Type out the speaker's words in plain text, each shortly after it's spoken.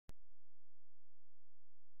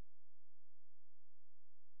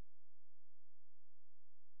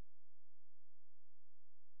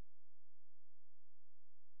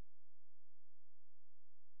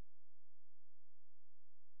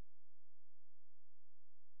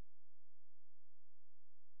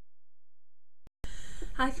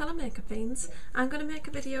Hi fellow makeup fiends, I'm going to make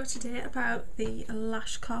a video today about the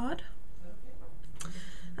LASH card.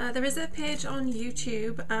 There is a page on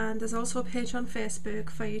YouTube and there's also a page on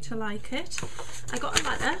Facebook for you to like it. I got a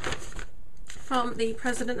letter from the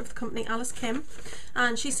president of the company, Alice Kim,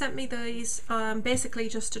 and she sent me these basically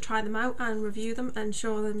just to try them out and review them and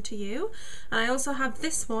show them to you. And I also have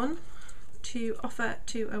this one to offer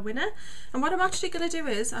to a winner, and what I'm actually going to do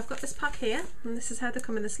is I've got this pack here, and this is how they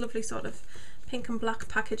come in this lovely sort of pink and black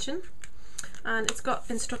packaging, and it's got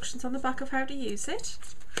instructions on the back of how to use it,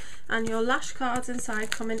 and your lash cards inside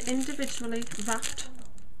come in individually wrapped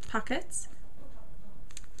packets,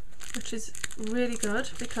 which is really good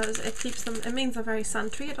because it keeps them, it means they're very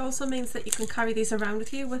sanitary. It also means that you can carry these around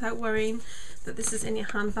with you without worrying that this is in your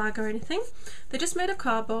handbag or anything. They're just made of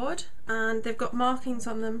cardboard and they've got markings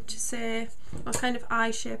on them to say what kind of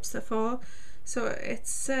eye shapes they're for. So it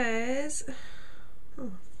says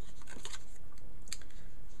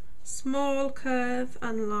small curve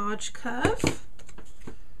and large curve,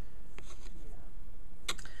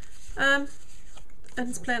 and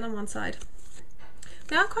it's plain on one side.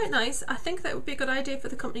 They are quite nice. I think that it would be a good idea for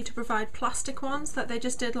the company to provide plastic ones that they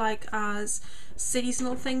just did like as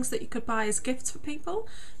seasonal things that you could buy as gifts for people,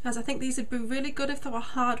 because I think these would be really good if they were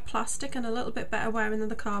hard plastic and a little bit better wearing than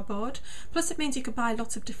the cardboard. Plus it means you could buy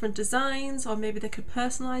lots of different designs, or maybe they could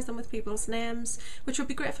personalise them with people's names, which would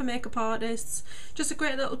be great for makeup artists. Just a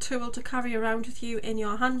great little tool to carry around with you in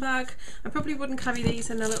your handbag. I probably wouldn't carry these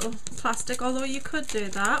in a little plastic, although you could do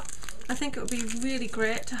that. I think it would be really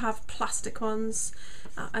great to have plastic ones,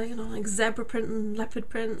 you know, like zebra print and leopard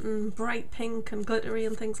print and bright pink and glittery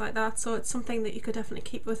and things like that. So it's something that you could definitely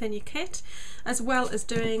keep within your kit, as well as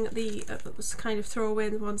doing the kind of throwaway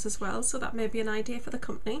ones as well. So that may be an idea for the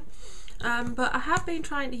company. But I have been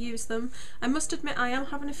trying to use them. I must admit I am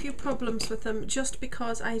having a few problems with them just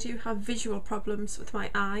because I do have visual problems with my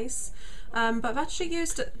eyes. But I've actually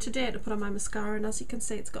used it today to put on my mascara, and as you can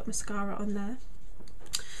see it's got mascara on there.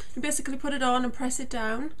 You basically put it on and press it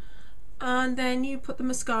down, and then you put the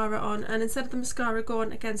mascara on, and instead of the mascara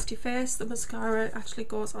going against your face, the mascara actually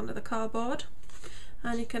goes onto the cardboard,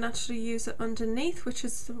 and you can actually use it underneath, which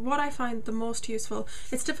is what I find the most useful.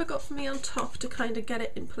 It's difficult for me on top to kind of get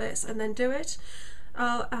it in place and then do it.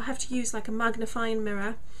 I'll have to use like a magnifying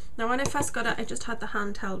mirror. Now when I first got it I just had the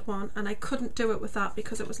handheld one, and I couldn't do it with that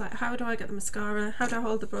because it was like, how do I get the mascara, how do I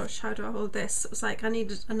hold the brush, how do I hold this? It was like I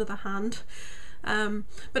needed another hand.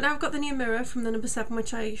 But now I've got the new mirror from the number 7,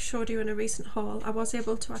 which I showed you in a recent haul. I was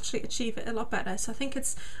able to actually achieve it a lot better, so I think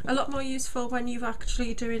it's a lot more useful when you're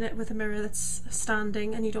actually doing it with a mirror that's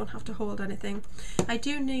standing and you don't have to hold anything. I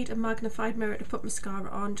do need a magnified mirror to put mascara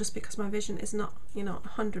on, just because my vision is not, you know,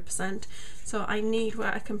 100%, so I need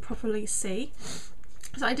where I can properly see.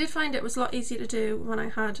 So I did find it was a lot easier to do when I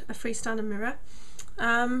had a freestanding mirror.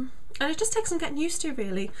 And it just takes some getting used to,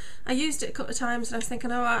 really. I used it a couple of times and I was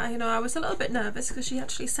thinking, oh, I was a little bit nervous because she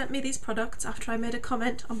actually sent me these products after I made a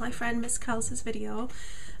comment on my friend Miss Kelsey's video.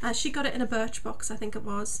 She got it in a Birchbox, I think it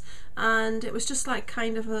was, and it was just like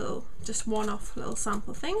kind of a little, just one-off little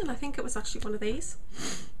sample thing, and I think it was actually one of these.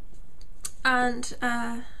 And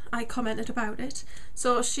I commented about it,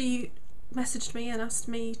 so she messaged me and asked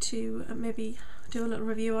me to maybe do a little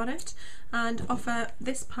review on it and offer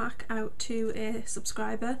this pack out to a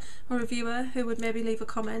subscriber or reviewer who would maybe leave a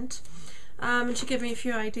comment. And she gave me a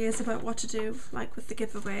few ideas about what to do, like with the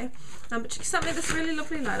giveaway. But she sent me this really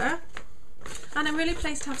lovely letter, and I'm really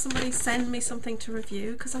pleased to have somebody send me something to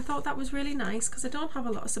review, because I thought that was really nice, because I don't have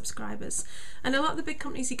a lot of subscribers, and a lot of the big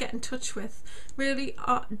companies you get in touch with really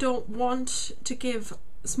don't want to give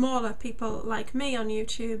smaller people like me on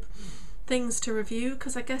YouTube things to review,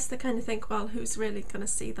 because I guess they kind of think, well, who's really going to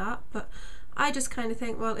see that? But I just kind of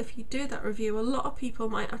think, well, if you do that review, a lot of people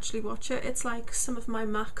might actually watch it. It's like some of my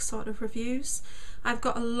Mac sort of reviews. I've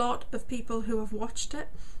got a lot of people who have watched it,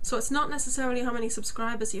 so it's not necessarily how many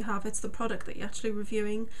subscribers you have, it's the product that you're actually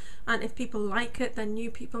reviewing, and if people like it, then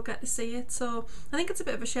new people get to see it. So I think it's a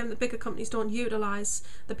bit of a shame that bigger companies don't utilise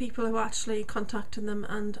the people who are actually contacting them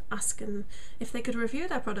and asking if they could review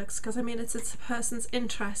their products, because I mean it's a person's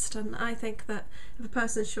interest, and I think that if a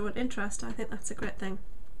person's showing interest, I think that's a great thing.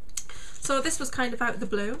 So this was kind of out of the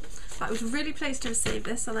blue, but I was really pleased to receive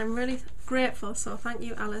this, and I'm really grateful, so thank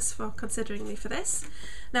you, Alice, for considering me for this.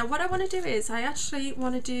 Now what I want to do is I actually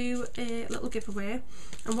want to do a little giveaway,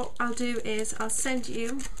 and what I'll do is I'll send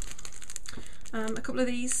you a couple of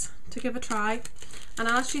these to give a try, and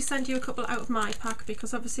I'll actually send you a couple out of my pack,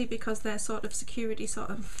 because obviously because they're sort of security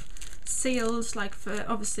sort of sealed, like for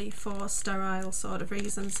obviously for sterile sort of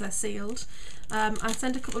reasons they're sealed. I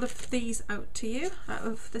send a couple of these out to you out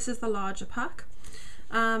of, this is the larger pack,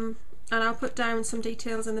 and I'll put down some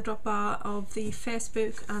details in the drop bar of the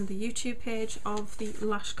Facebook and the YouTube page of the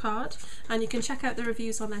Lash Card, and you can check out the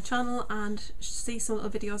reviews on their channel and see some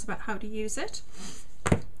little videos about how to use it.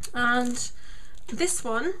 And this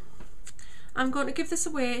one, I'm going to give this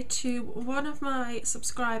away to one of my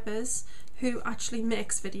subscribers who actually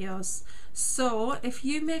makes videos. So if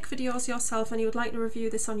you make videos yourself and you would like to review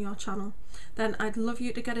this on your channel, then I'd love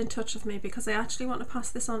you to get in touch with me, because I actually want to pass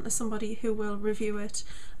this on to somebody who will review it,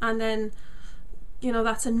 and then, you know,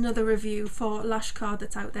 that's another review for Lash Card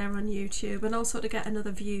that's out there on YouTube, and also to get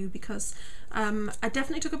another view, because I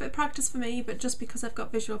definitely took a bit of practice for me, but just because I've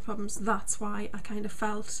got visual problems, that's why I kind of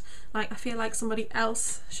felt like I feel like somebody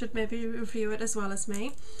else should maybe review it as well as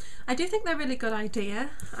me. I do think they're a really good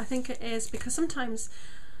idea. I think it is, because sometimes,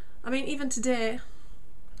 I mean, even today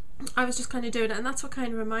I was just kind of doing it, and that's what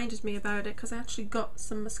kind of reminded me about it, because I actually got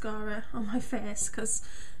some mascara on my face, because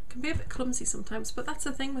it can be a bit clumsy sometimes, but that's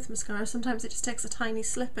the thing with mascara, sometimes it just takes a tiny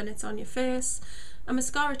slip and it's on your face, and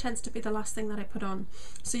mascara tends to be the last thing that I put on.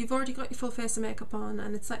 So you've already got your full face of makeup on,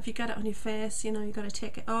 and it's like if you get it on your face, you know, you've got to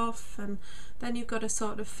take it off, and then you've got to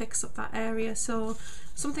sort of fix up that area. So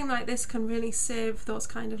something like this can really save those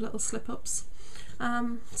kind of little slip-ups.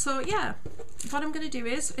 So yeah, what I'm going to do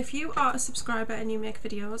is, if you are a subscriber and you make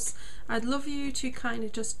videos, I'd love you to kind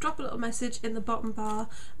of just drop a little message in the bottom bar,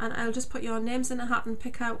 and I'll just put your names in a hat and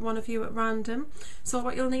pick out one of you at random. So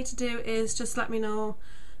what you'll need to do is just let me know,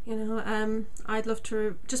 you know, I'd love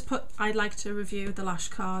to just put I'd like to review the Lash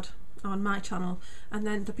Card on my channel, and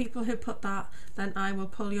then the people who put that, then I will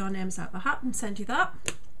pull your names out the hat and send you that.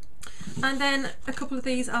 And then a couple of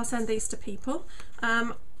these, I'll send these to people.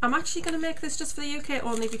 I'm actually going to make this just for the UK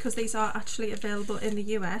only, because these are actually available in the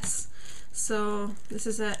US. So this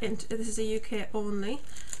is a UK only.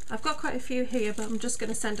 I've got quite a few here, but I'm just going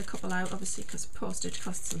to send a couple out, obviously, because postage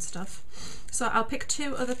costs and stuff. So I'll pick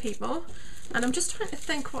 2 other people, and I'm just trying to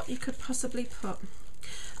think what you could possibly put.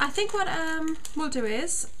 I think what we'll do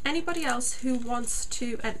is, anybody else who wants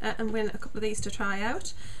to and win a couple of these to try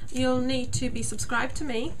out, you'll need to be subscribed to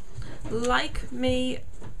me, like me,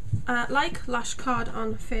 like Lash Card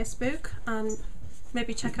on Facebook, and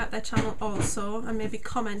maybe check out their channel also, and maybe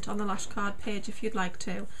comment on the Lash Card page if you'd like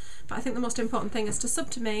to. But I think the most important thing is to sub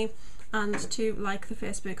to me and to like the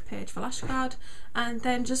Facebook page for Lash Card, and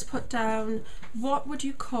then just put down, what would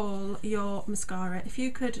you call your mascara? If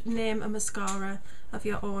you could name a mascara of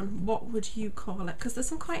your own, what would you call it? Because there's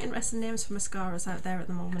some quite interesting names for mascaras out there at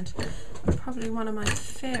the moment. Probably one of my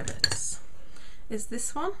favourites is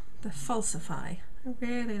this one, the Falsify. I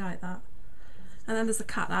really like that. And then there's the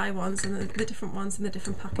cat eye ones, and the different ones in the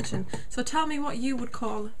different packaging. So tell me what you would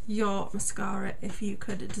call your mascara if you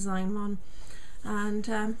could design one,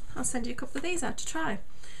 and I'll send you a couple of these out to try.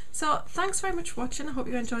 So thanks very much for watching. I hope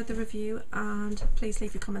you enjoyed the review, and please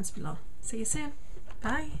leave your comments below. See you soon.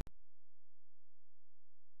 Bye.